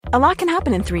A lot can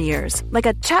happen in 3 years, like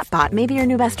a chatbot may be your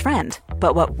new best friend.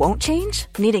 But what won't change?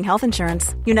 Needing health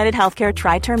insurance. United Healthcare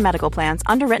Tri-Term Medical Plans,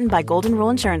 underwritten by Golden Rule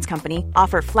Insurance Company,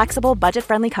 offer flexible,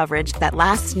 budget-friendly coverage that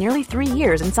lasts nearly 3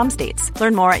 years in some states.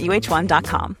 Learn more at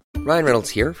uh1.com. Ryan Reynolds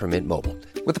here from Mint Mobile.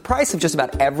 With the price of just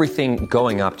about everything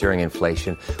going up during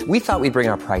inflation, we thought we'd bring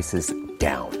our prices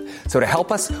down. So to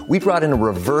help us, we brought in a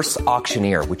reverse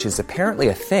auctioneer, which is apparently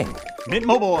a thing. Mint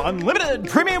Mobile Unlimited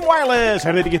Premium Wireless.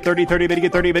 How to get 30, 30, bit to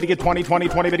get 30, bit to get 20, 20,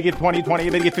 20, bit to get 20, 20,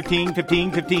 bit to get 15,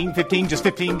 15, 15, 15, just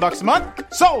 $15 a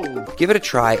month? Sold! Give it a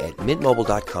try at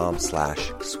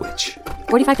mintmobile.com/switch.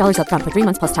 $45 up front for 3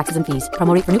 months plus taxes and fees.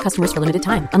 Promo rate for new customers for limited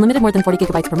time. Unlimited more than 40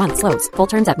 gigabytes per month. Slows full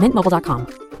terms at mintmobile.com.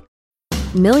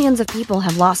 Millions of people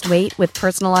have lost weight with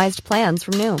personalized plans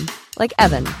from Noom. Like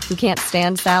Evan, who can't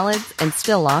stand salads and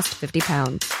still lost 50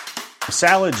 pounds.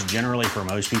 Salads generally for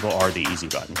most people are the easy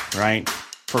button, right?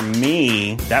 For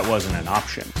me, that wasn't an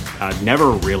option. I never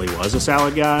really was a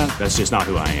salad guy. That's just not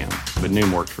who I am. But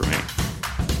Noom worked for me.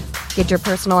 Get your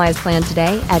personalized plan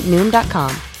today at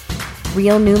Noom.com.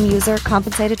 Real Noom user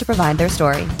compensated to provide their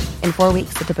story. In 4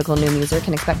 weeks, the typical Noom user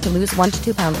can expect to lose 1 to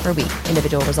 2 pounds per week.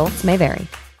 Individual results may vary.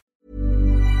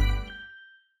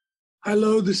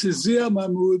 Hello, this is Zia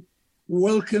Mahmood.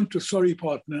 Welcome to Sorry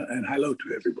Partner, and hello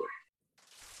to everybody.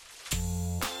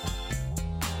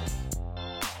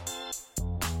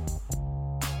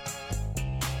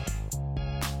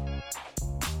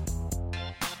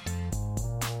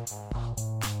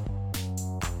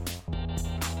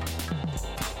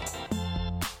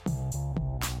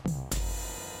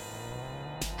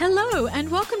 Hello,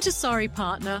 and welcome to Sorry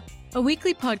Partner, a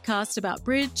weekly podcast about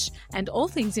bridge and all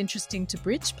things interesting to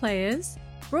bridge players,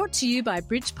 brought to you by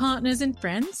bridge partners and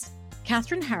friends,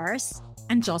 Catherine Harris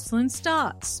and Jocelyn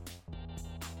Starks.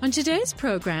 On today's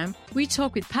program, we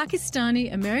talk with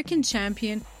Pakistani-American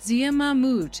champion Zia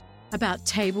Mahmood about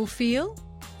table feel,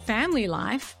 family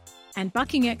life, and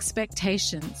bucking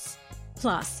expectations.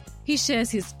 Plus, he shares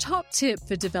his top tip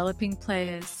for developing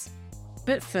players.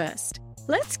 But first,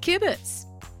 let's kibitz.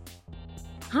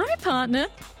 Hi, partner.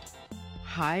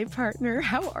 Hi, partner.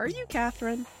 How are you,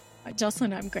 Catherine?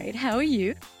 Jocelyn, I'm great. How are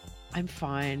you? I'm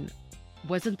fine.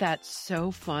 Wasn't that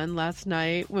so fun last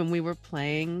night when we were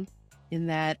playing in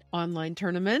that online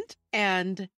tournament?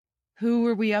 And who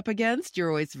were we up against? You're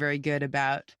always very good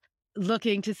about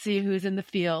looking to see who's in the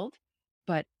field.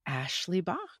 But Ashley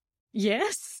Bach.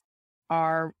 Yes.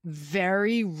 Our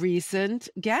very recent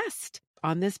guest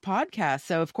on this podcast.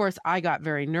 So, of course, I got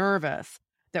very nervous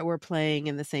that we're playing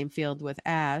in the same field with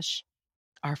Ash,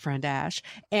 our friend Ash.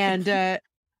 And,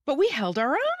 but we held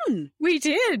our own. We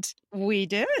did. We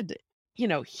did. You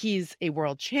know, he's a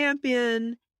world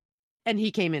champion and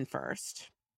he came in first.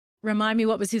 Remind me,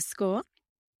 what was his score?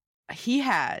 He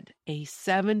had a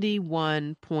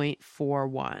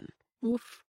 71.41.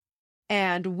 Oof.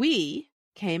 And we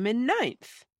came in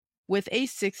ninth with a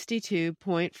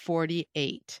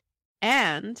 62.48.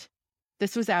 And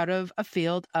this was out of a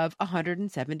field of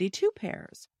 172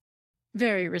 pairs.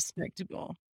 Very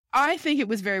respectable. I think it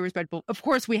was very respectable. Of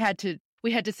course, we had to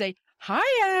say,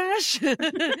 "Hi, Ash.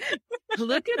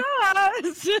 Look at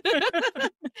us.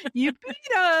 You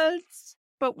beat us,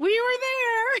 but we were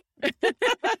there."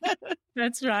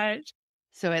 That's right.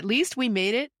 So at least we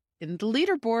made it in the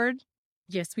leaderboard.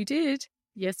 Yes, we did.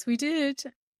 Yes, we did.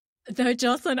 Though,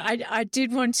 Jocelyn, I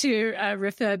did want to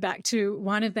refer back to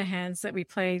one of the hands that we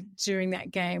played during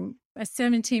that game. A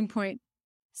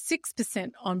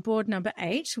 17.6% on board number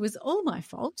 8 was all my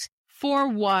fault. For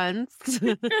once.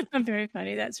 Very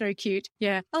funny. That's very cute.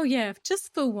 Yeah. Oh, yeah.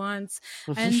 Just for once.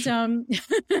 And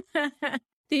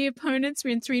the opponents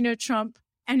were in 3-no trump.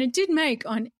 And it did make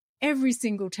on every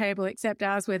single table except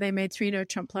ours where they made 3-no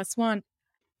trump +1.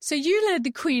 So you led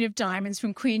the Queen of Diamonds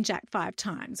from Queen Jack 5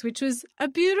 times, which was a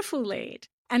beautiful lead.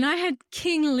 And I had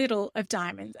King Little of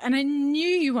Diamonds, and I knew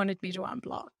you wanted me to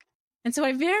unblock. And so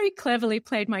I very cleverly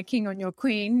played my king on your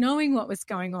queen, knowing what was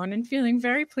going on and feeling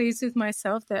very pleased with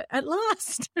myself that at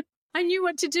last I knew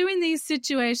what to do in these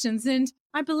situations. And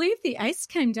I believe the ace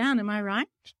came down. Am I right?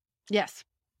 Yes.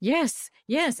 Yes,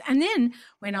 yes. And then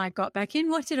when I got back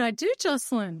in, what did I do,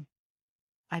 Jocelyn?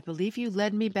 I believe you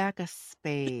led me back a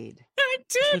spade. I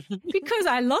did, because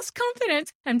I lost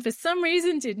confidence and for some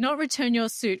reason did not return your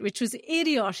suit, which was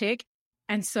idiotic.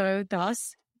 And so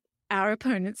thus our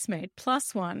opponents made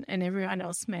 +1 and everyone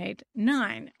else made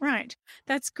 9. Right.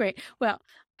 That's great. Well,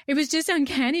 it was just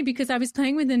uncanny because I was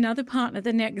playing with another partner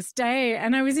the next day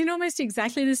and I was in almost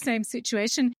exactly the same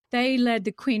situation. They led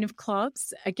the Queen of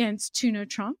Clubs against 2-no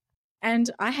trump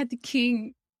and I had the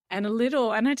king and a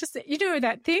little, and I just, you know,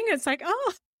 that thing, it's like,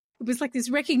 oh, it was like this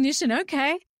recognition.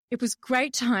 Okay, it was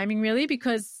great timing, really,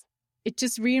 because it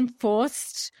just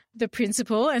reinforced the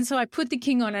principle. And so I put the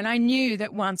king on, and I knew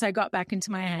that once I got back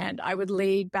into my hand, I would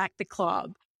lead back the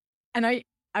club. And I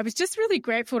was just really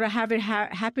grateful to have it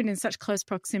happen in such close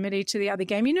proximity to the other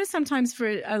game. You know, sometimes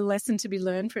for a lesson to be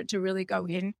learned, for it to really go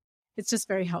in, it's just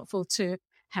very helpful to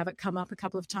have it come up a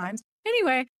couple of times.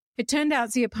 Anyway, it turned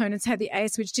out the opponents had the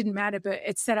ace, which didn't matter, but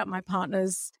it set up my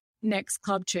partner's next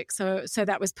club trick. So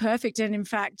that was perfect. And in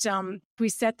fact, we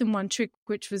set them one trick,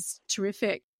 which was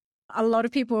terrific. A lot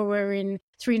of people were in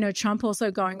 3-no trump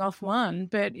also going off one,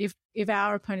 but if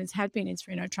our opponents had been in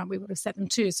 3-no trump, we would have set them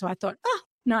two. So I thought,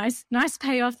 nice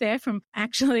payoff there from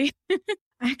actually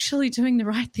doing the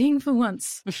right thing for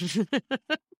once.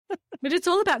 But it's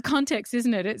all about context,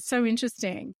 isn't it? It's so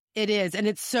interesting. It is. And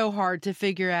it's so hard to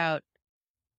figure out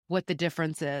what the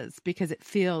difference is because it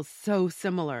feels so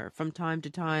similar from time to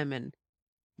time. And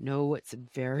no, it's a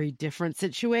very different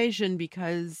situation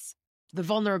because the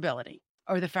vulnerability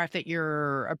or the fact that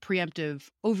you're a preemptive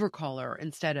overcaller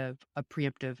instead of a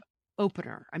preemptive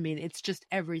opener. I mean, it's just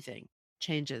everything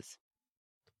changes.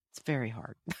 It's very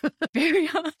hard. Very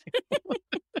hard.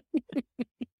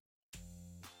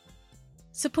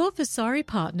 Support for Sorry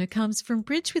Partner comes from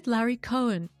Bridge with Larry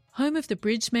Cohen, home of the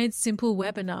Bridge Made Simple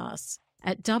webinars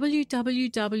at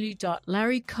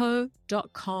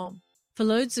www.larryco.com for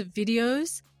loads of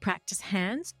videos, practice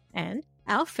hands, and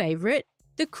our favorite,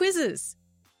 the quizzes.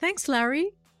 Thanks,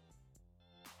 Larry.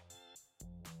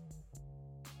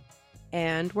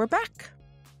 And we're back.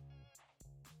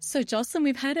 So, Jocelyn,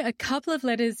 we've had a couple of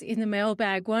letters in the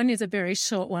mailbag. One is a very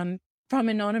short one from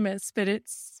Anonymous, but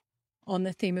it's on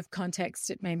the theme of context.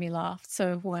 It made me laugh,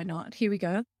 so why not? Here we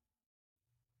go.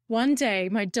 One day,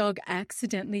 my dog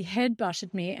accidentally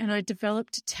head-butted me and I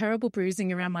developed a terrible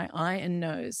bruising around my eye and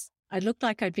nose. I looked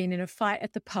like I'd been in a fight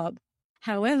at the pub.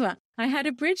 However, I had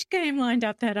a bridge game lined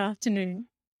up that afternoon.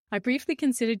 I briefly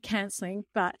considered cancelling,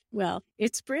 but, well,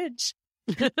 it's bridge.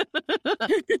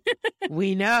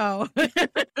 We know.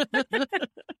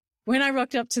 When I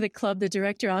rocked up to the club, the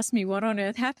director asked me what on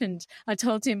earth happened. I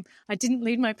told him I didn't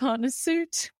lead my partner's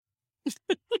suit.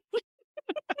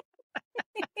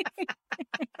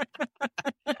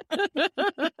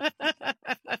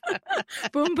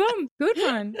 Boom, boom. Good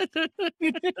one.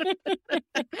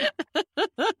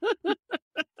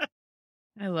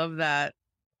 I love that.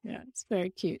 Yeah, it's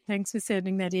very cute. Thanks for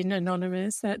sending that in,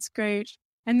 Anonymous. That's great.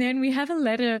 And then we have a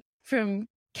letter from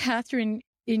Catherine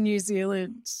in New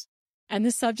Zealand. And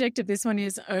the subject of this one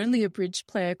is only a bridge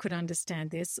player could understand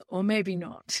this, or maybe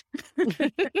not.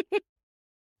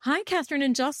 Hi, Catherine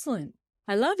and Jocelyn.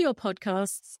 I love your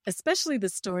podcasts, especially the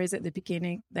stories at the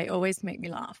beginning. They always make me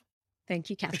laugh. Thank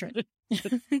you, Catherine.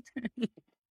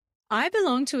 I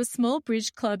belong to a small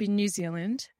bridge club in New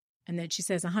Zealand, and then she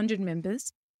says 100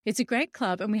 members. It's a great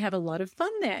club, and we have a lot of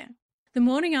fun there. The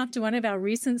morning after one of our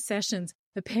recent sessions,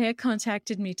 the pair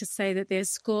contacted me to say that their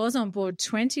scores on board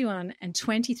 21 and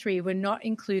 23 were not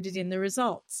included in the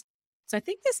results. So I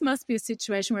think this must be a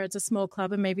situation where it's a small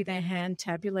club and maybe they hand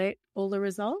tabulate all the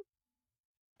results.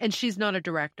 And she's not a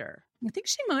director. I think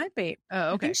she might be.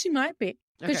 Oh, okay. I think she might be.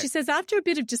 Because Okay. she says, after a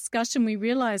bit of discussion, we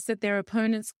realized that their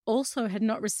opponents also had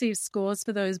not received scores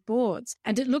for those boards,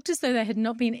 and it looked as though they had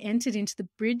not been entered into the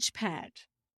bridge pad.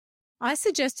 I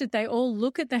suggested they all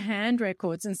look at the hand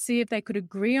records and see if they could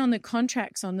agree on the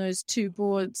contracts on those two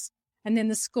boards, and then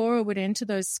the scorer would enter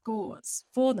those scores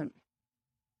for them.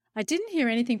 I didn't hear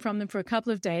anything from them for a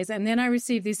couple of days, and then I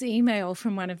received this email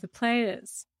from one of the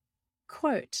players.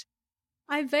 Quote,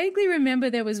 I vaguely remember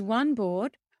there was one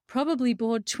board, probably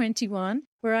board 21,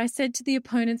 where I said to the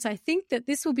opponents, I think that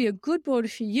this will be a good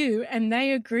board for you, and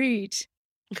they agreed.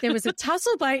 There was a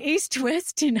tussle by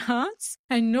east-west in hearts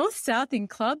and north-south in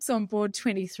clubs on board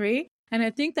 23, and I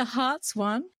think the hearts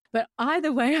won, but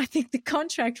either way, I think the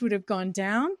contract would have gone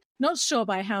down, not sure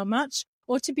by how much,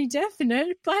 or to be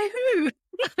definite, by who.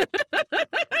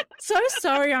 So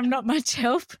sorry I'm not much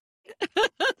help.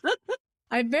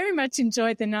 I very much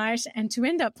enjoyed the night, and to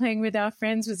end up playing with our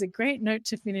friends was a great note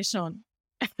to finish on.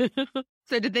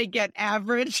 So did they get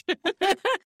average?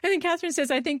 And then Catherine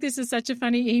says, I think this is such a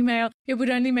funny email. It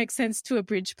would only make sense to a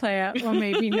bridge player, or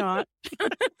maybe not.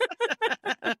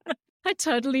 I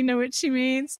totally know what she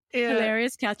means. Yeah.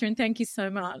 Hilarious, Catherine. Thank you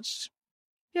so much.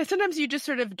 Yeah, sometimes you just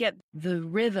sort of get the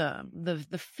rhythm,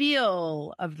 the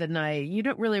feel of the night. You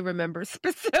don't really remember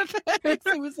specifics.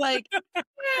 It was like, yeah,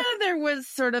 there was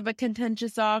sort of a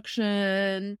contentious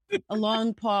auction, a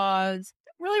long pause.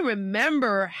 really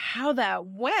remember how that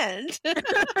went,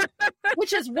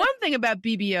 which is one thing about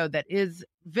BBO that is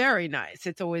very nice.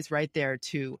 It's always right there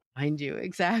to find you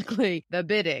exactly the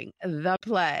bidding, the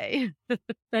play.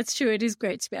 That's true. It is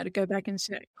great to be able to go back and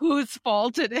check whose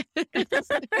fault it is.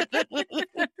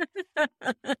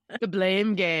 The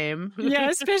blame game. Yeah,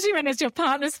 especially when it's your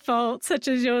partner's fault, such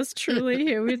as yours truly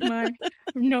here with my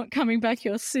not coming back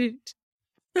your suit.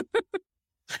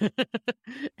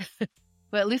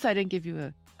 Well, at least I didn't give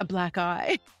you a black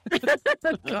eye.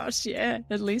 Gosh, yeah,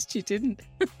 at least you didn't.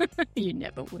 You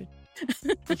never would.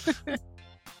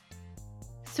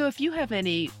 So if you have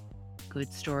any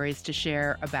good stories to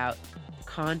share about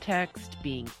context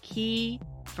being key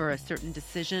for a certain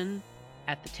decision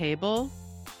at the table,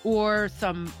 or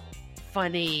some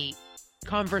funny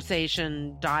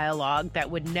conversation dialogue that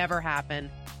would never happen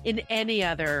in any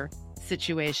other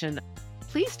situation,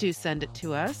 please do send it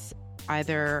to us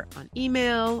either on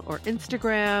email or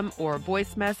Instagram or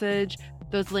voice message.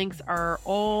 Those links are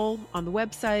all on the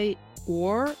website,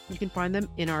 or you can find them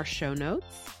in our show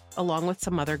notes, along with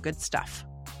some other good stuff.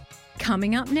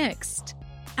 Coming up next,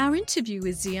 our interview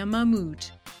with Zia Mahmood.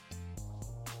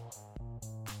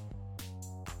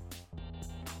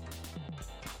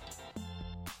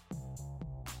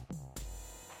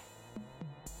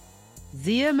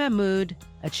 Zia Mahmood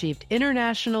achieved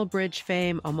international bridge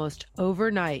fame almost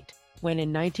overnight when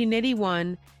in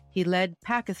 1981 he led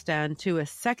Pakistan to a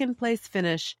second-place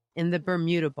finish in the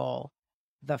Bermuda Bowl,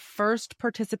 the first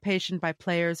participation by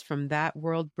players from that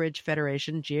World Bridge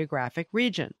Federation geographic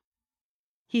region.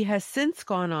 He has since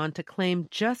gone on to claim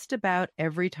just about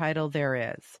every title there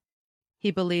is. He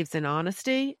believes in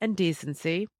honesty and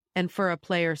decency, and for a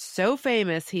player so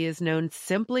famous he is known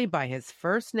simply by his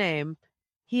first name,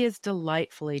 he is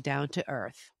delightfully down to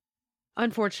earth.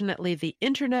 Unfortunately, the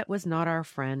internet was not our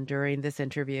friend during this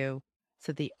interview,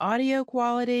 so the audio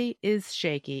quality is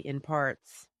shaky in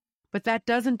parts. But that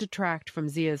doesn't detract from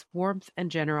Zia's warmth and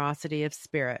generosity of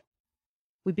spirit.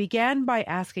 We began by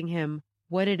asking him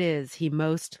what it is he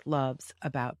most loves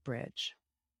about bridge.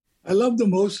 I love the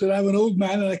most that I'm an old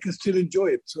man and I can still enjoy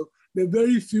it. So there are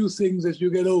very few things as you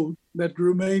get old that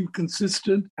remain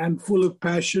consistent and full of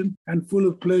passion and full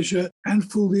of pleasure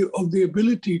and full of the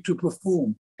ability to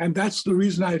perform. And that's the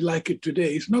reason I like it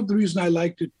today. It's not the reason I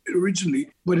liked it originally,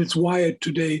 but it's why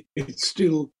today it's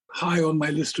still high on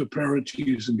my list of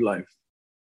priorities in life.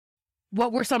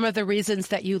 What were some of the reasons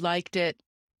that you liked it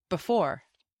before?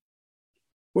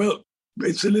 Well,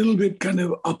 it's a little bit kind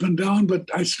of up and down, but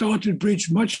I started bridge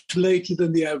much later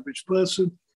than the average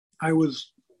person. I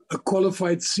was a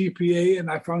qualified CPA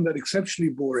and I found that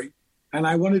exceptionally boring. And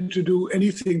I wanted to do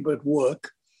anything but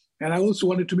work. And I also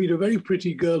wanted to meet a very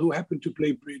pretty girl who happened to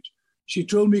play bridge. She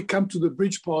told me, come to the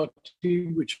bridge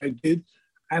party, which I did.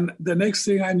 And the next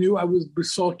thing I knew, I was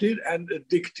besotted and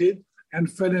addicted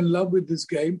and fell in love with this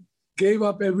game, gave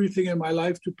up everything in my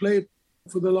life to play it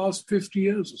for the last 50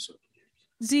 years or so.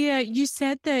 Zia, you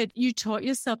said that you taught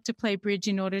yourself to play bridge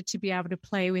in order to be able to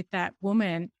play with that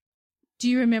woman. Do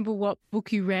you remember what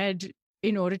book you read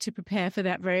in order to prepare for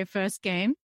that very first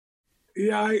game?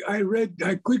 Yeah,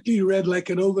 I quickly read like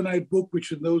an overnight book,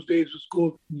 which in those days was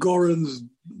called Goran's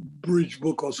Bridge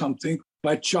Book or something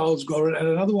by Charles Goran, and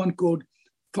another one called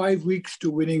 5 Weeks to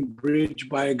Winning Bridge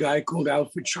by a guy called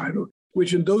Alfred Scheiner,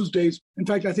 which in those days, in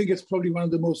fact, I think it's probably one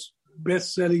of the most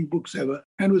best-selling books ever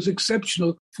and was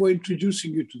exceptional for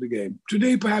introducing you to the game.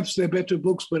 Today, perhaps they're better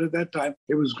books, but at that time,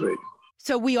 it was great.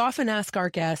 So we often ask our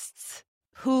guests,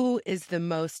 who is the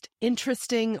most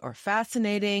interesting or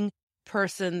fascinating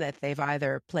person that they've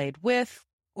either played with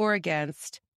or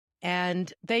against?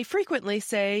 And they frequently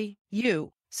say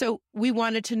you. So we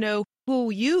wanted to know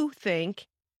who you think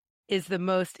is the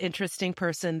most interesting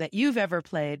person that you've ever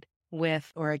played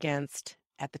with or against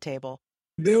at the table.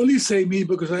 They only say me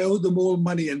because I owe them all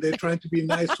money and they're trying to be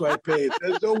nice, so I pay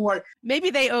it. Don't worry. Maybe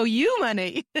they owe you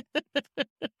money.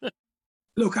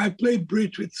 Look, I played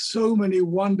bridge with so many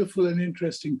wonderful and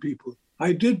interesting people.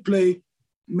 I did play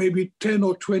maybe 10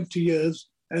 or 20 years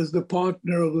as the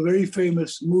partner of a very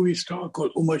famous movie star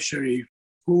called Umar Sharif,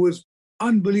 who was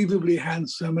unbelievably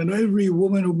handsome. And every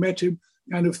woman who met him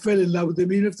kind of fell in love with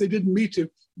him. Even if they didn't meet him,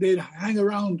 they'd hang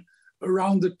around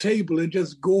the table and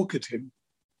just gawk at him.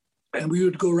 And we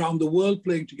would go around the world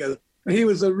playing together. And he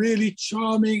was a really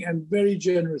charming and very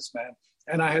generous man.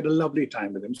 And I had a lovely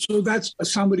time with him. So that's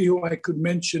somebody who I could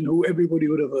mention who everybody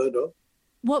would have heard of.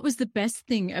 What was the best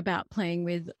thing about playing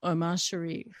with Omar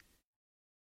Sharif?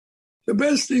 The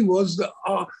best thing was that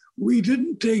we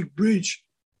didn't take bridge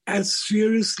as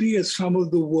seriously as some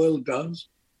of the world does.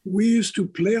 we used to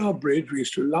play our bridge, we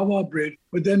used to love our bridge,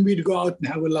 but then we'd go out and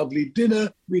have a lovely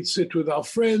dinner, we'd sit with our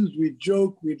friends, we'd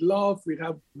joke, we'd laugh, we'd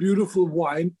have beautiful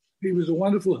wine. He was a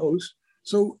wonderful host.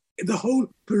 So the whole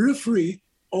periphery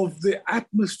of the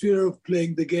atmosphere of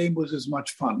playing the game was as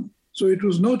much fun. So it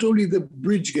was not only the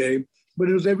bridge game, but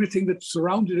it was everything that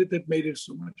surrounded it that made it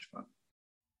so much fun.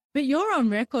 But you're on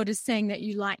record as saying that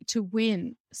you like to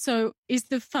win. So is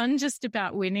the fun just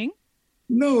about winning?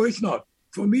 No, it's not.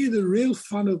 For me, the real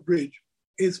fun of bridge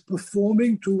is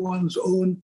performing to one's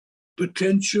own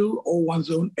potential or one's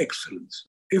own excellence.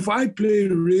 If I play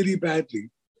really badly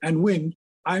and win,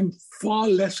 I'm far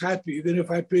less happy than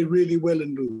if I play really well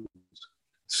and lose.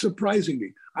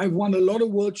 Surprisingly, I've won a lot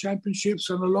of world championships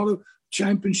and a lot of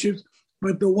championships,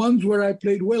 but the ones where I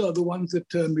played well are the ones that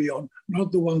turn me on,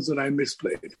 not the ones that I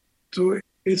misplayed. So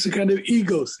it's a kind of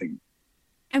ego thing.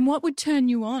 And what would turn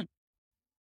you on?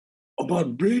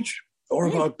 About bridge or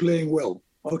about playing well?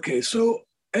 Okay, so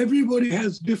everybody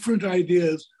has different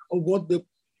ideas of what the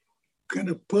kind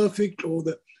of perfect or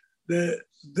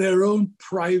their own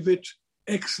private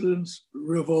excellence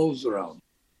revolves around.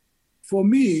 For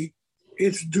me,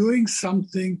 it's doing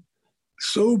something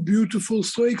so beautiful,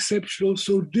 so exceptional,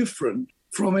 so different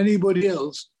from anybody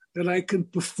else that I can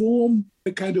perform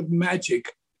a kind of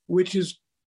magic which is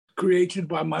created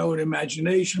by my own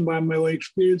imagination, by my own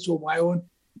experience, or my own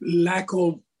lack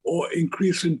of or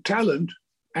increase in talent.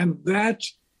 And that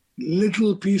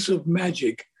little piece of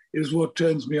magic is what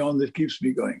turns me on, that keeps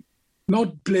me going.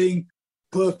 Not playing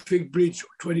perfect bridge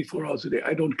 24 hours a day.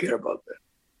 I don't care about that.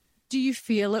 Do you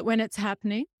feel it when it's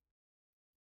happening?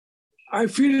 I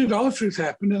feel it after it's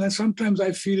happened, and sometimes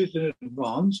I feel it in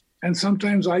advance, and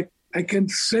sometimes I can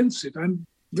sense it. I'm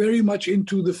very much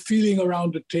into the feeling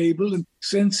around the table and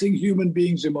sensing human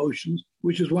beings' emotions,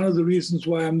 which is one of the reasons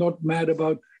why I'm not mad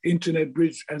about internet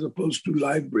bridge as opposed to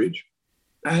live bridge.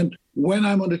 And when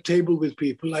I'm on a table with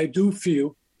people, I do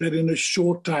feel that in a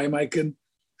short time I can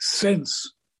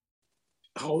sense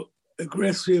how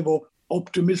aggressive or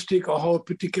optimistic or how a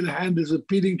particular hand is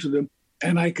appealing to them.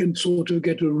 And I can sort of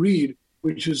get a read,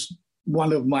 which is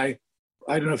one of my,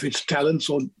 I don't know if it's talents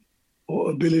or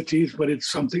abilities, but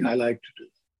it's something I like to do.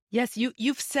 Yes,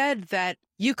 you've said that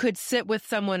you could sit with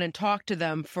someone and talk to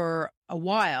them for a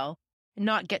while and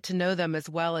not get to know them as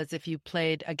well as if you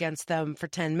played against them for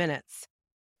 10 minutes.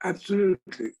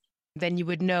 Absolutely. Then you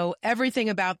would know everything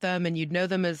about them, and you'd know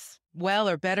them as well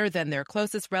or better than their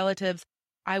closest relatives.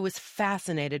 I was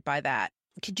fascinated by that.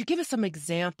 Could you give us some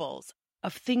examples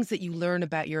of things that you learn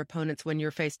about your opponents when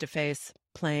you're face-to-face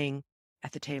playing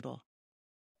at the table?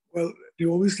 Well,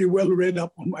 you're obviously well read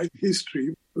up on my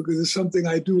history, because it's something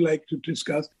I do like to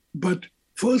discuss. But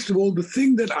first of all, the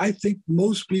thing that I think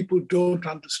most people don't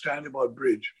understand about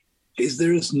bridge is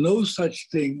there is no such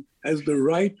thing as the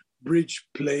right bridge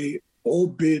play or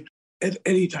bid at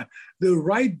any time. The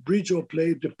right bridge or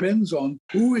play depends on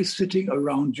who is sitting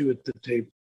around you at the table.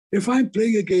 If I'm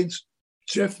playing against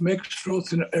Jeff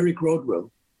Meckstroth and Eric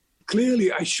Rodwell,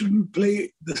 clearly I shouldn't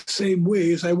play the same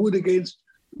way as I would against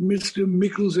Mr.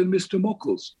 Mickels and Mr.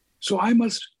 Mockles. So I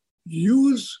must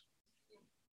use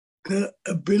the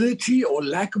ability or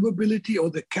lack of ability or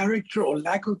the character or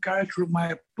lack of character of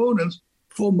my opponents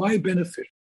for my benefit.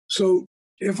 So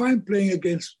if I'm playing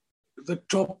against the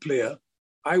top player,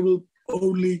 I will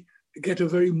only get a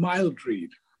very mild read.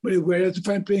 But whereas if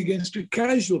I'm playing against a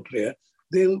casual player,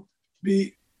 they'll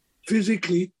be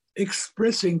physically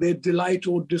expressing their delight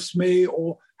or dismay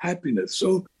or happiness.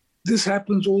 So this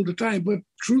happens all the time. But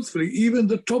truthfully, even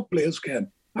the top players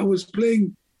can. I was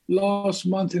playing last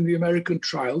month in the American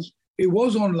trials. It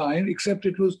was online, except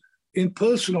it was in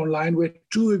person online, where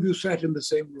two of you sat in the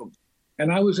same room.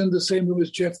 And I was in the same room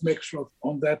as Jeff Meckstroth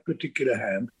on that particular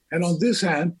hand. And on this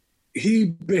hand, he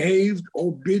behaved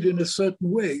or bid in a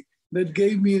certain way that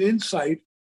gave me an insight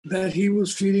that he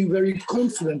was feeling very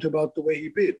confident about the way he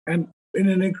bid. And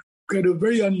in a kind of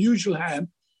very unusual hand,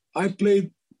 I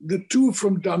played the 2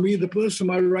 from dummy. The person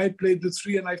on my right played the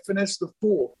 3, and I finessed the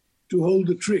 4 to hold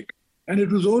the trick. And it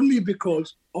was only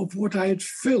because of what I had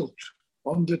felt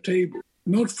on the table,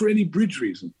 not for any bridge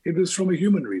reason. It was from a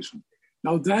human reason.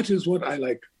 Now, that is what I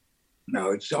like. Now,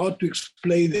 it's hard to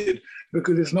explain it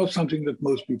because it's not something that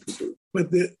most people do. But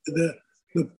the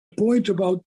point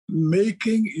about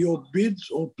making your bids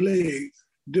or play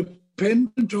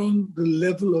dependent on the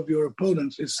level of your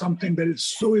opponents is something that is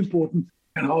so important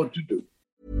and hard to do.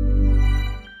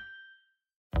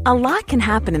 A lot can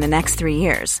happen in the next 3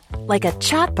 years. Like a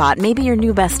chatbot may be your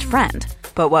new best friend.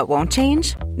 But what won't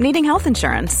change? Needing health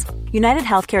insurance. United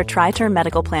Healthcare Tri-Term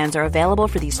Medical Plans are available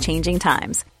for these changing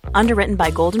times. Underwritten by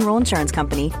Golden Rule Insurance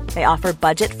Company, they offer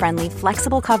budget-friendly,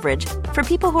 flexible coverage for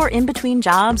people who are in between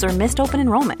jobs or missed open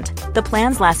enrollment. The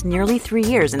plans last nearly 3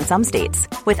 years in some states,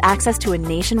 with access to a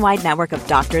nationwide network of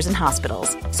doctors and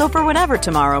hospitals. So for whatever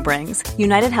tomorrow brings,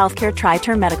 United Healthcare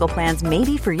Tri-Term Medical Plans may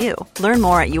be for you. Learn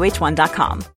more at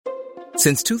uh1.com.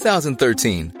 Since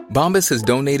 2013, Bombas has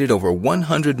donated over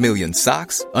 100 million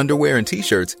socks, underwear, and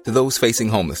T-shirts to those facing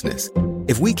homelessness.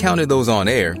 If we counted those on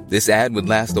air, this ad would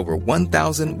last over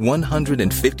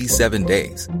 1,157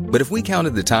 days. But if we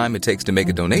counted the time it takes to make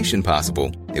a donation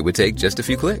possible, it would take just a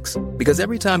few clicks. Because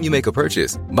every time you make a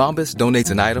purchase, Bombas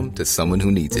donates an item to someone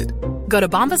who needs it. Go to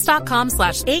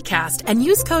bombas.com/ACAST and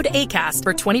use code ACAST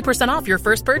for 20% off your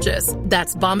first purchase.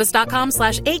 That's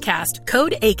bombas.com/ACAST,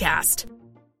 code ACAST.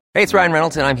 Hey, it's Ryan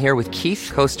Reynolds, and I'm here with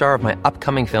Keith, co-star of my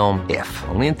upcoming film, If,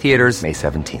 only in theaters May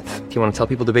 17th. Do you want to tell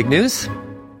people the big news?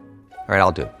 All right,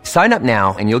 I'll do it. Sign up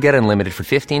now and you'll get unlimited for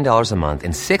 $15 a month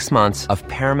and 6 months of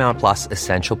Paramount Plus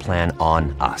Essential Plan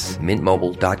on us.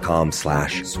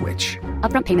 MintMobile.com/switch.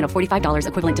 Upfront payment of $45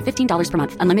 equivalent to $15 per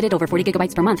month. Unlimited over 40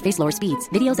 gigabytes per month. Face lower speeds.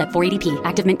 Videos at 480p.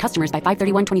 Active Mint customers by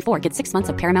 531.24 get 6 months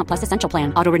of Paramount Plus Essential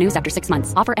Plan. Auto renews after 6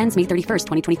 months. Offer ends May 31st,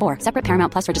 2024. Separate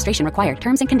Paramount Plus registration required.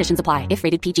 Terms and conditions apply if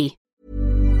rated PG.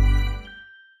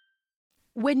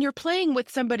 When you're playing with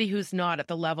somebody who's not at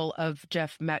the level of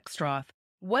Jeff Maxtroth,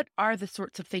 what are the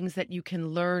sorts of things that you can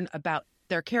learn about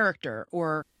their character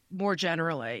or more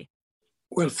generally?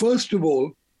 Well, first of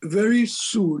all, very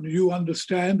soon you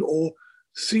understand or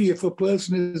see if a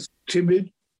person is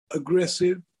timid,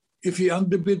 aggressive, if he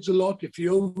underbids a lot, if he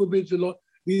overbids a lot.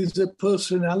 These are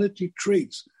personality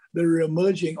traits that are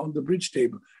emerging on the bridge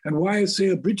table. And why I say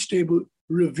a bridge table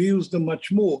reveals them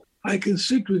much more. I can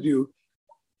sit with you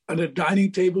at a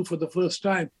dining table for the first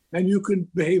time, and you can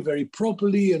behave very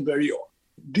properly and very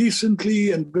decently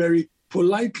and very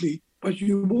politely, but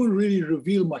you won't really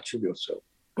reveal much of yourself.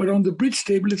 But on the bridge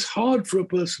table, it's hard for a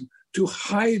person to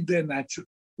hide their natural.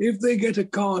 If they get a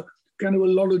card, kind of a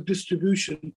lot of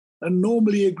distribution, a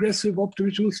normally aggressive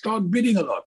optimist will start bidding a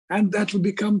lot. And that will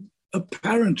become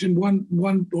apparent in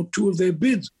one or two of their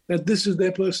bids, that this is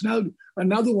their personality.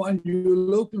 Another one,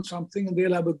 you'll open something and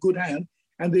they'll have a good hand,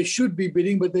 and they should be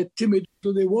bidding, but they're timid,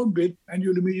 so they won't bid. And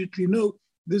you'll immediately know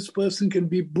this person can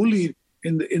be bullied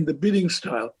in the bidding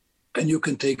style, and you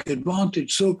can take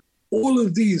advantage. So all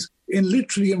of these, in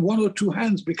one or two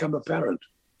hands, become apparent,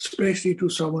 especially to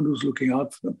someone who's looking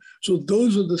out for them. So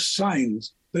those are the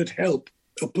signs that help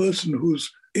a person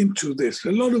who's into this.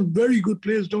 A lot of very good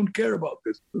players don't care about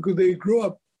this because they grow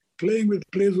up playing with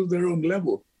players of their own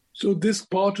level. So this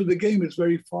part of the game is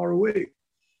very far away.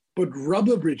 But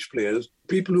rubber bridge players,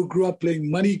 people who grew up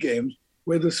playing money games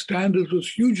where the standards was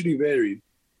hugely varied,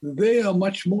 they are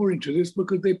much more into this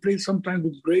because they play sometimes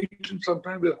with great and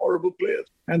sometimes with horrible players.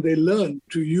 And they learn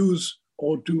to use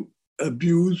or to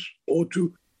abuse or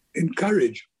to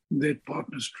encourage their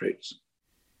partner's traits.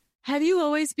 Have you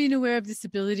always been aware of this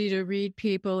ability to read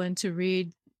people and to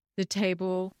read the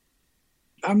table?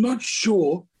 I'm not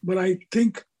sure, but I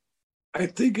think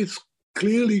it's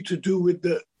clearly to do with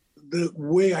the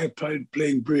way I tried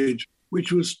playing bridge,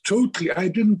 which was I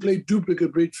didn't play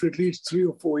duplicate bridge for at least 3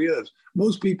 or 4 years.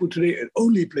 Most people today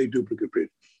only play duplicate bridge.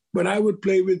 But I would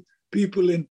play with people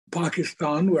in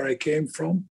Pakistan, where I came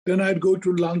from. Then I'd go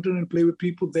to London and play with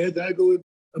people there. Then I'd go with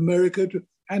America.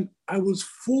 And I was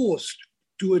forced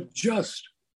to adjust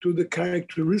to the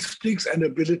characteristics and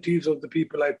abilities of the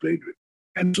people I played with.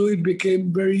 And so it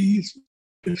became very easy.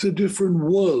 It's a different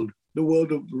world, the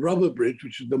world of rubber bridge,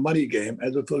 which is the money game,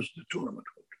 as opposed to the tournament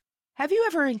world. Have you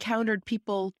ever encountered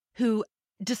people who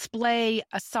display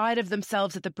a side of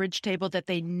themselves at the bridge table that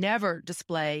they never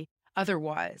display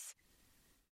otherwise?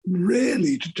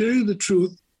 Really, to tell you the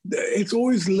truth, it's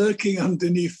always lurking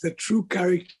underneath the true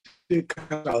character.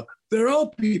 There are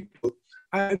people,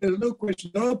 there's no question,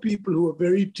 there are people who are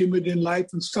very timid in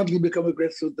life and suddenly become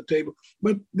aggressive at the table,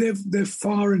 but they're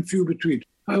far and few between.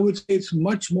 I would say it's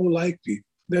much more likely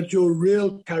that your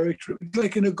real character, it's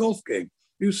like in a golf game.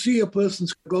 You see a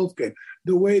person's golf game,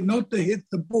 the way, not to hit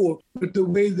the ball, but the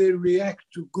way they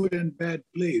react to good and bad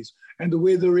plays and the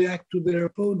way they react to their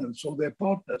opponents or their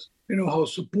partners. You know, how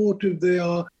supportive they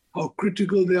are, how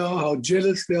critical they are, how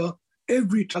jealous they are.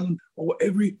 Every talent or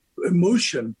every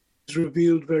emotion is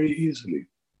revealed very easily.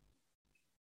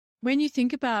 When you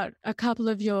think about a couple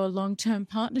of your long-term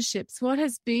partnerships, what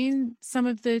has been some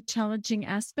of the challenging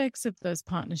aspects of those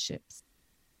partnerships?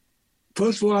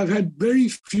 First of all, I've had very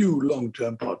few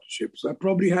long-term partnerships. I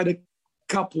probably had a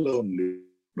couple only.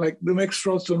 Like the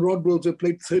Maxtroths and Rodwells have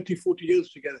played 30, 40 years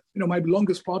together. You know, my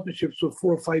longest partnerships were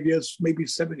 4 or 5 years, maybe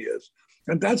 7 years.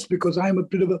 And that's because I'm a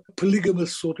bit of a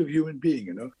polygamous sort of human being,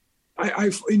 you know.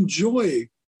 I enjoy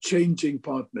changing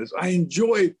partners. I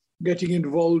enjoy getting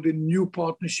involved in new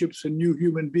partnerships and new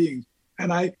human beings.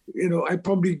 And I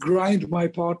probably grind my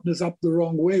partners up the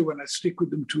wrong way when I stick with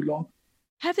them too long.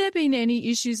 Have there been any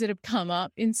issues that have come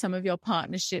up in some of your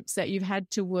partnerships that you've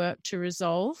had to work to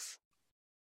resolve?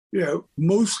 Yeah,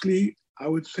 mostly I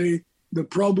would say the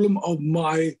problem of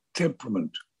my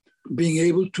temperament, being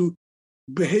able to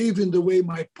behave in the way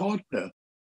my partner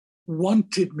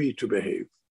wanted me to behave.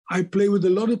 I play with a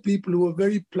lot of people who are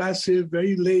very placid,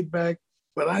 very laid back,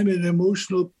 but I'm an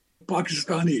emotional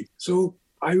Pakistani. So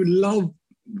I love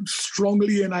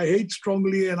strongly and I hate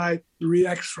strongly and I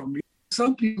react strongly.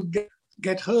 Some people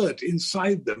get hurt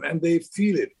inside them and they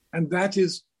feel it, and that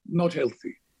is not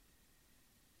healthy.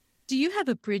 Do you have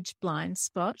a bridge blind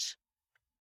spot?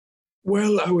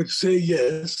 Well, I would say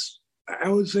yes. I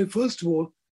would say, first of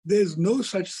all, there's no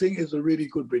such thing as a really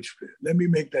good bridge player. Let me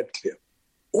make that clear.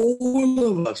 All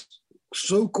of us,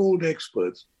 so-called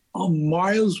experts, are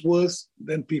miles worse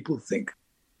than people think.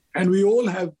 And we all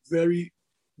have very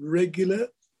regular,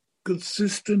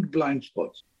 consistent blind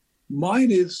spots. Mine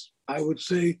is, I would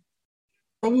say,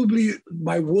 probably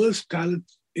my worst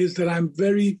talent is that I'm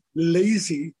very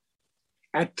lazy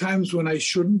at times when I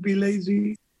shouldn't be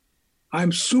lazy.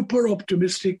 I'm super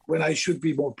optimistic when I should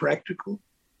be more practical.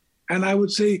 And I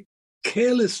would say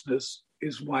carelessness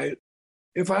is why.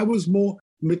 If I was more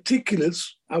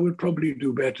meticulous, I would probably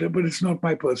do better, but it's not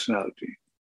my personality.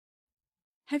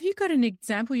 Have you got an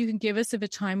example you can give us of a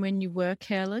time when you were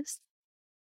careless?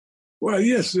 Well,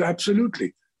 yes,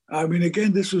 absolutely. I mean,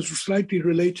 again, this was slightly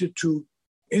related to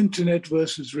internet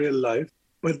versus real life.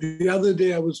 But the other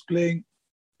day I was playing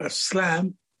a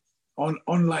slam on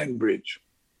online bridge.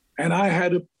 And I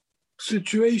had a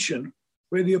situation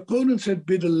where the opponents had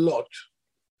bid a lot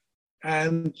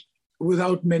and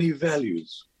without many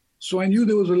values. So I knew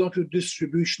there was a lot of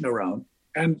distribution around.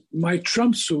 And my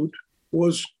trump suit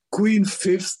was Queen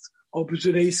 5th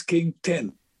opposite Ace King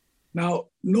 10. Now,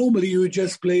 normally you would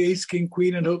just play Ace King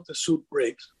Queen and hope the suit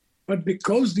breaks. But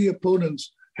because the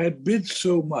opponents had bid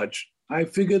so much, I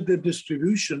figured the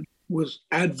distribution was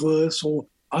adverse or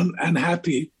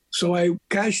unhappy. So I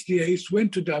cashed the ace,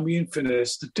 went to dummy and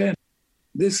finessed the 10.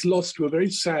 This lost to a very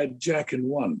sad jack and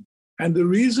 1. And the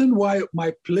reason why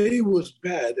my play was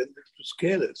bad and it was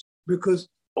careless, because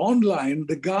online,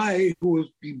 the guy who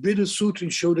bid a suit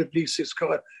and showed at least his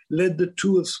card led the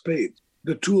 2 of spades,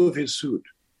 the 2 of his suit.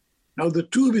 Now, the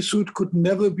 2 of his suit could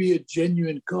never be a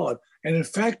genuine card. And in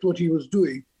fact, what he was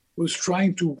doing was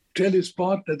trying to tell his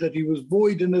partner that he was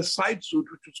void in a side suit,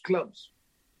 which was clubs.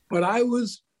 But I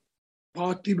was,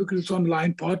 partly because it's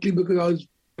online, partly because I was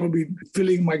probably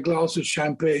filling my glass of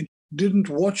champagne, didn't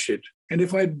watch it. And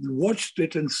if I'd watched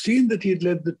it and seen that he had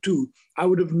led the 2, I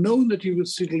would have known that he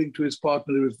was signaling to his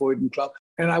partner that he was void in club.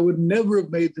 And I would never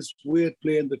have made this weird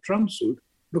play in the trump suit,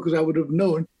 because I would have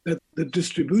known that the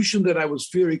distribution that I was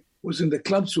fearing was in the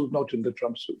club suit, not in the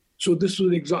trump suit. So this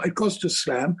was it cost a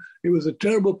slam. It was a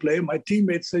terrible play. My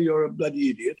teammates say you're a bloody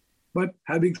idiot. But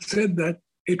having said that,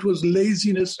 it was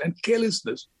laziness and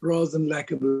carelessness rather than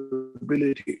lack of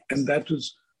ability. And that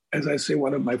was, as I say,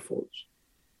 one of my faults.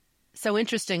 So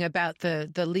interesting about the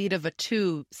lead of a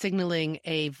 2 signaling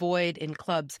a void in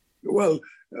clubs. Well,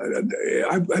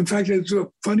 in fact, it's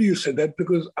so funny you said that,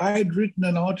 because I had written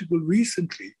an article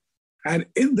recently, and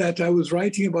in that I was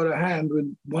writing about a hand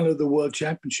with one of the World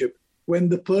Championship when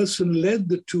the person led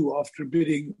the 2 after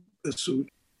bidding the suit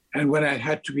and when I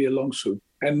had to be a long suit.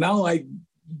 And now I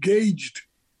gauged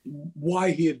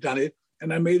why he had done it,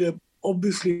 and I made a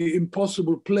obviously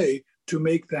impossible play to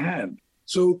make the hand.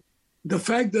 So the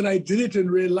fact that I did it in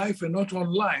real life and not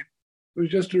online was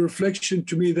just a reflection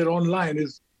to me that online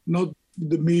is not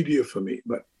the media for me,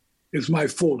 but it's my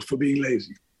fault for being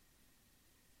lazy.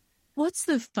 What's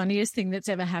the funniest thing that's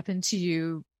ever happened to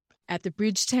you at the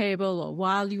bridge table or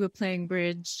while you were playing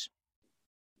bridge?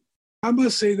 I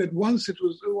must say that once it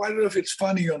was, I don't know if it's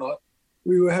funny or not,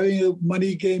 we were having a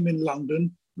money game in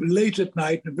London, late at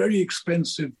night, very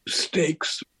expensive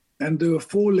stakes, and there were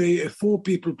four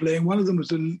people playing. One of them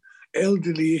was an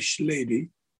elderly-ish lady,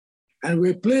 and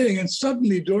we're playing, and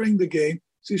suddenly during the game,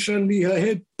 suddenly her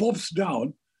head pops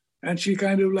down, and she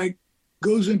kind of like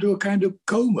goes into a kind of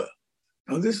coma.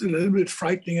 Now, this is a little bit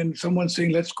frightening, and someone's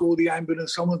saying, let's call the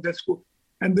ambulance, let's go.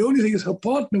 And the only thing is her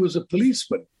partner was a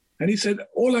policeman. And he said,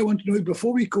 all I want to know is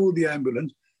before we call the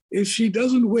ambulance, if she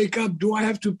doesn't wake up, do I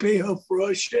have to pay her for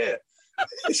her share?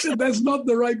 He said, that's not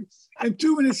the right. And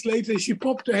 2 minutes later, she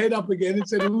popped her head up again and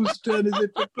said, whose turn is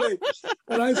it to play?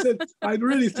 And I said, I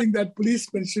really think that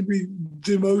policeman should be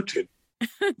demoted.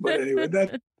 But anyway,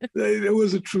 it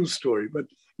was a true story. But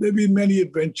there have been many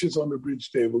adventures on the bridge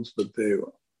tables, but there you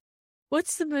are.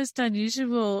 What's the most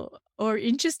unusual or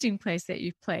interesting place that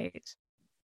you've played?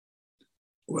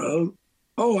 Well,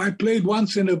 I played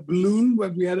once in a balloon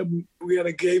when we had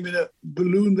a game in a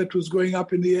balloon that was going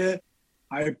up in the air.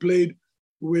 I played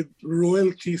with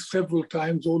royalty several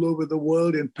times all over the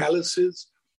world in palaces.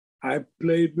 I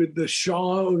played with the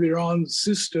Shah of Iran's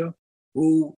sister,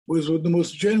 who was the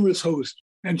most generous host.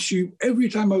 And every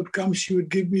time I would come, she would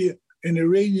give me an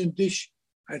Iranian dish.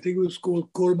 I think it was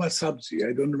called korma sabzi.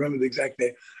 I don't remember the exact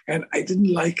name. And I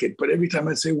didn't like it, but every time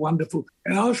I'd say wonderful.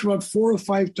 And after about 4 or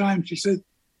 5 times, she said,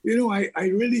 I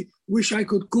really wish I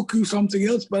could cook you something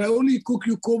else, but I only cook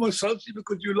you korma sabzi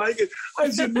because you like it. I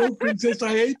said, no, princess, I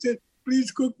hate it.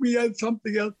 Please cook me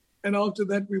something else. And after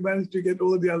that, we managed to get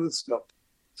all the other stuff.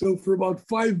 So for about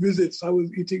 5 visits, I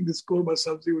was eating this korma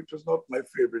sabzi, which was not my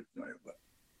favorite.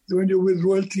 So when you're with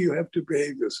royalty, you have to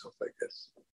behave yourself, I guess.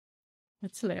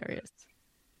 That's hilarious.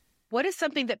 What is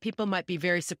something that people might be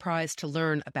very surprised to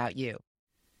learn about you?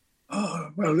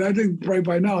 Well, I think probably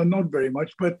by now, not very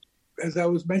much. But as I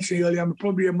was mentioning earlier, I'm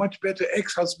probably a much better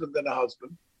ex-husband than a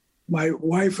husband. My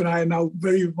wife and I are now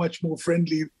very much more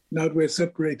friendly now that we're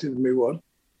separated than we were.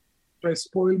 I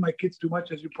spoil my kids too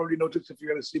much, as you probably noticed if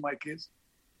you're going to see my kids.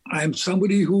 I'm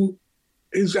somebody who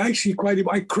is actually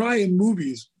I cry in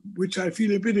movies, which I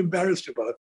feel a bit embarrassed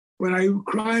about. When I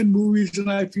cry in movies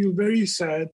and I feel very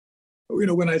sad,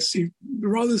 when I see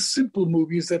rather simple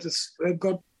movies that have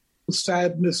got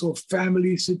sadness or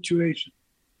family situation.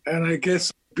 And I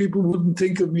guess people wouldn't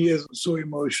think of me as so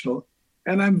emotional.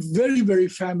 And I'm very, very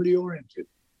family oriented,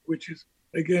 which is,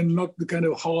 again, not the kind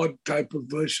of hard type of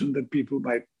version that people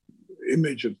might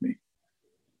image of me.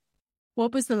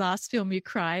 What was the last film you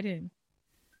cried in?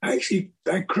 Actually,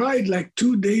 I cried like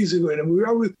 2 days ago, and we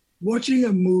were watching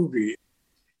a movie.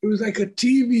 It was like a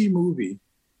TV movie,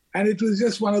 and it was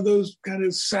just one of those kind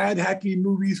of sad, happy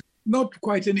movies, not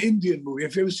quite an Indian movie.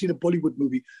 If you've ever seen a Bollywood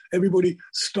movie, everybody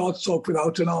starts off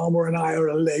without an arm or an eye or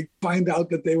a leg, find out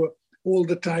that they were all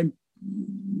the time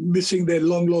missing their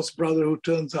long-lost brother who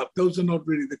turns up. Those are not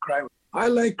really the crime. I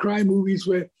like crime movies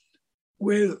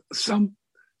where some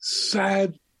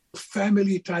sad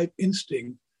family-type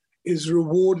instinct is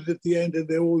rewarded at the end and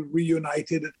they're all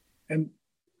reunited and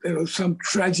some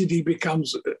tragedy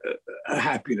becomes a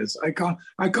happiness. I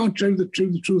can't tell you the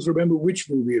truth, remember which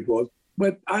movie it was,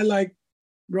 but I like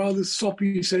rather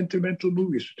soppy, sentimental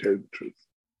movies, to tell you the truth.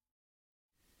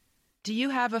 Do you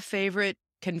have a favorite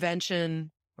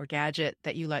convention or gadget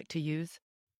that you like to use?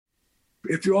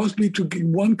 If you ask me to give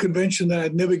one convention that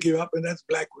I'd never give up, and that's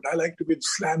Blackwood. I like to bid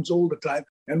slams all the time.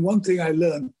 And one thing I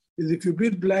learned is if you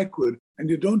bid Blackwood and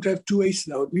you don't have 2 aces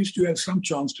now, at least you have some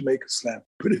chance to make a slam.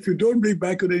 But if you don't bid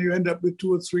Blackwood and you end up with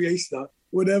 2 or 3 aces now,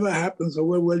 whatever happens or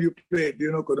well you play it,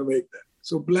 you're not going to make that.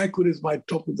 So Blackwood is my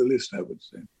top of the list, I would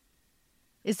say.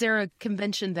 Is there a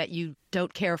convention that you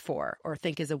don't care for or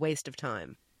think is a waste of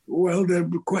time? Well, there are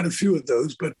quite a few of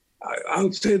those, but I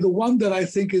would say the one that I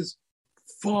think is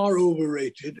far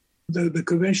overrated, the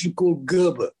convention called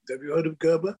Gerber. Have you heard of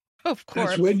Gerber? Of course.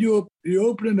 That's when you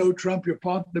open a no trump, your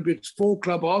partner bids 4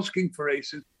 club asking for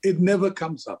aces, it never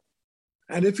comes up.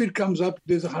 And if it comes up,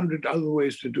 there's 100 other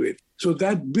ways to do it. So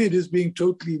that bid is being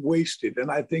totally wasted. And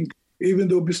I think even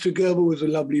though Mr. Gerber was a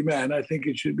lovely man, I think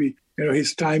it should be,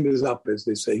 his time is up, as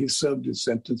they say. He's served his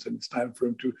sentence and it's time for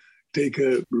him to take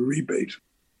a rebate.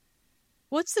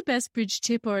 What's the best bridge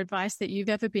tip or advice that you've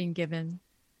ever been given?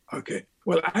 Okay.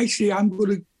 Well, actually, I'm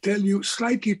going to tell you,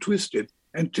 slightly twisted,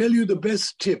 and tell you the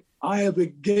best tip I ever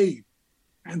gave.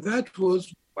 And that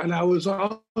was when I was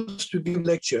asked to give a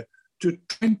lecture to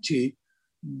 20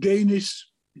 Danish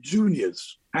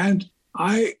juniors. And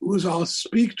I was asked to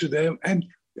speak to them and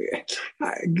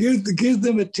give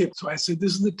them a tip. So I said,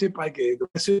 this is the tip I gave them.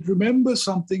 I said, remember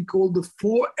something called the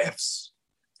 4 Fs.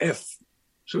 F.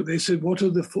 So they said, what are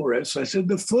the 4 Fs? I said,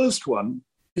 the first one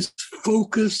is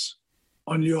focus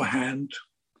on your hand.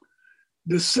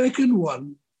 The second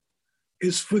one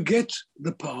is forget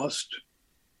the past.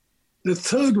 The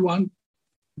third one,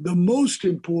 the most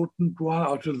important one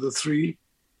out of the 3,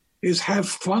 is have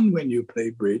fun when you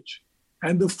play bridge.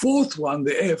 And the fourth one,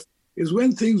 the F, is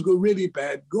when things go really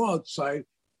bad, go outside,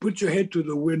 put your head to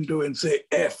the window and say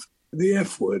F, the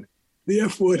F word. The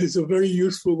F word is a very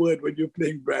useful word when you're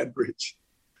playing bad bridge.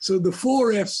 So the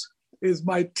 4 Fs is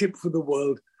my tip for the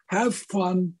world. Have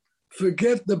fun,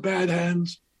 forget the bad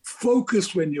hands,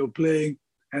 focus when you're playing,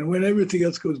 and when everything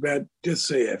else goes bad, just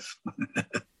say F.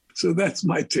 So that's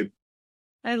my tip.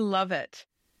 I love it.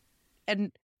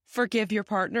 And forgive your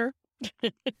partner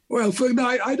Well,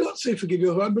 I don't say forgive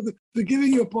your partner, but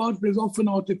forgiving your partner is often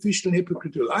artificial and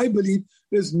hypocritical. I believe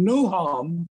there's no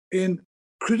harm in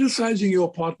criticizing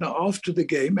your partner after the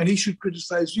game, and he should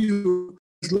criticize you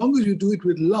as long as you do it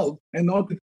with love and not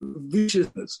with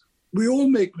viciousness. We all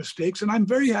make mistakes, and I'm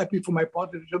very happy for my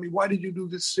partner to tell me, why did you do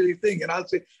this silly thing? And I'll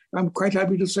say, I'm quite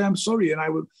happy to say I'm sorry, and I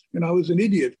was an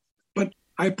idiot. But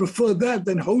I prefer that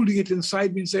than holding it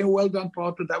inside me and saying, well done,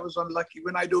 partner, that was unlucky,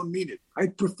 when I don't mean it. I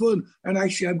prefer, and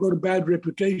actually I've got a bad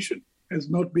reputation as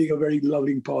not being a very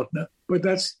loving partner, but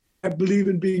I believe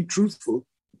in being truthful.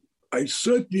 I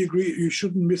certainly agree you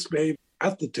shouldn't misbehave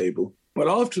at the table, but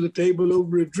after the table,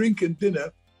 over a drink and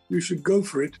dinner, you should go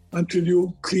for it until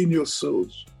you clean your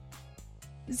souls.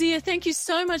 Zia, thank you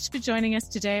so much for joining us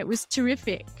today. It was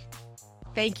terrific.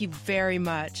 Thank you very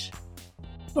much.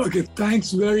 Okay,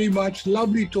 thanks very much.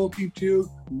 Lovely talking to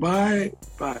you. Bye.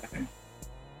 Bye.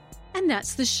 And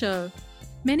that's the show.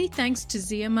 Many thanks to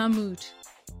Zia Mahmood.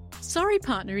 Sorry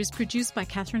Partner is produced by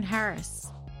Catherine Harris.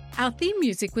 Our theme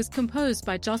music was composed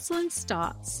by Jocelyn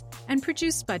Starts and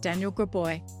produced by Daniel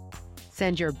Graboy.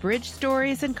 Send your bridge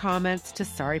stories and comments to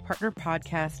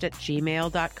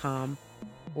sorrypartnerpodcast@gmail.com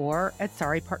or at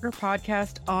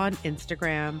sorrypartnerpodcast on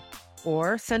Instagram,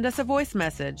 or send us a voice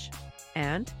message.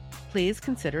 And please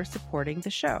consider supporting the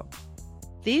show.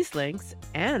 These links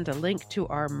and a link to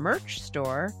our merch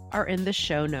store are in the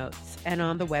show notes and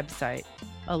on the website,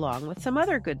 along with some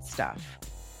other good stuff.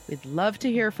 We'd love to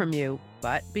hear from you,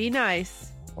 but be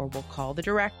nice, or we'll call the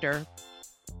director.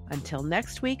 Until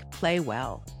next week, play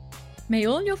well. May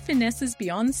all your finesses be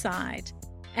on side.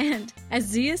 And, as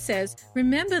Zia says,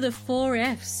 remember the 4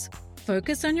 Fs.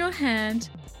 Focus on your hand,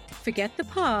 forget the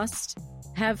past,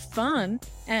 have fun,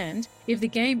 and, if the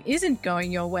game isn't going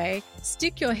your way,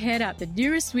 stick your head out the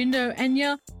nearest window and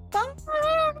yell, "Fuck!"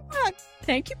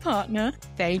 Thank you, partner.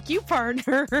 Thank you,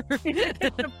 partner.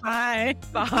 Bye.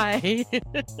 Bye.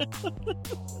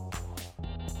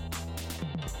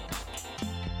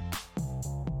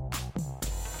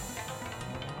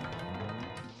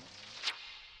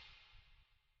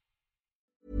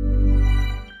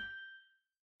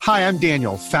 Hi, I'm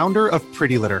Daniel, founder of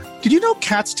Pretty Litter. Did you know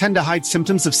cats tend to hide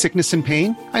symptoms of sickness and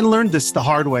pain? I learned this the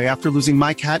hard way after losing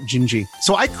my cat, Gingy.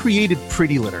 So I created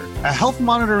Pretty Litter, a health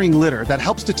monitoring litter that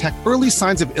helps detect early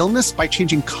signs of illness by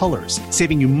changing colors,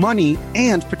 saving you money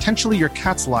and potentially your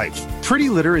cat's life. Pretty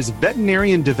Litter is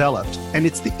veterinarian developed, and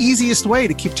it's the easiest way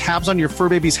to keep tabs on your fur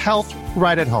baby's health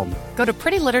right at home. Go to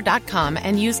prettylitter.com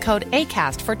and use code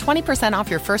ACAST for 20% off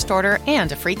your first order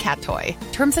and a free cat toy.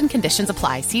 Terms and conditions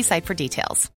apply. See site for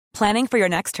details. Planning for your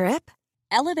next trip?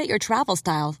 Elevate your travel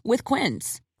style with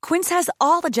Quince. Quince has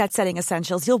all the jet-setting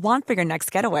essentials you'll want for your next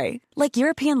getaway, like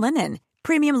European linen,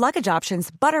 premium luggage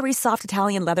options, buttery soft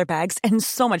Italian leather bags, and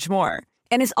so much more.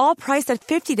 And is all priced at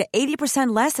 50 to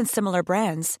 80% less than similar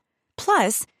brands.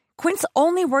 Plus, Quince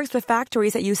only works with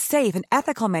factories that use safe and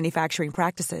ethical manufacturing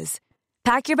practices.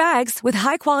 Pack your bags with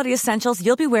high-quality essentials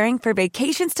you'll be wearing for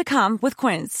vacations to come with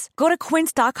Quince. Go to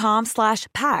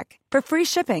quince.com/pack for free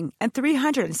shipping and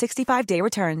 365-day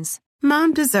returns.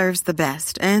 Mom deserves the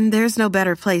best, and there's no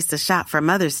better place to shop for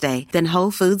Mother's Day than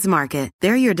Whole Foods Market.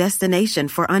 They're your destination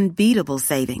for unbeatable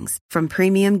savings, from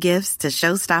premium gifts to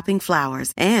show-stopping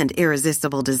flowers and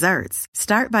irresistible desserts.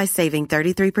 Start by saving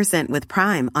 33% with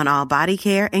Prime on all body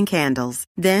care and candles.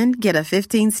 Then get a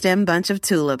 15-stem bunch of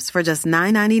tulips for just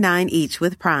 $9.99 each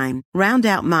with Prime. Round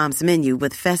out Mom's menu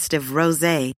with festive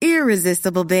rosé,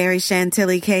 irresistible berry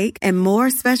chantilly cake, and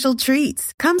more special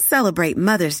treats. Come celebrate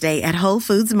Mother's Day at Whole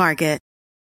Foods Market.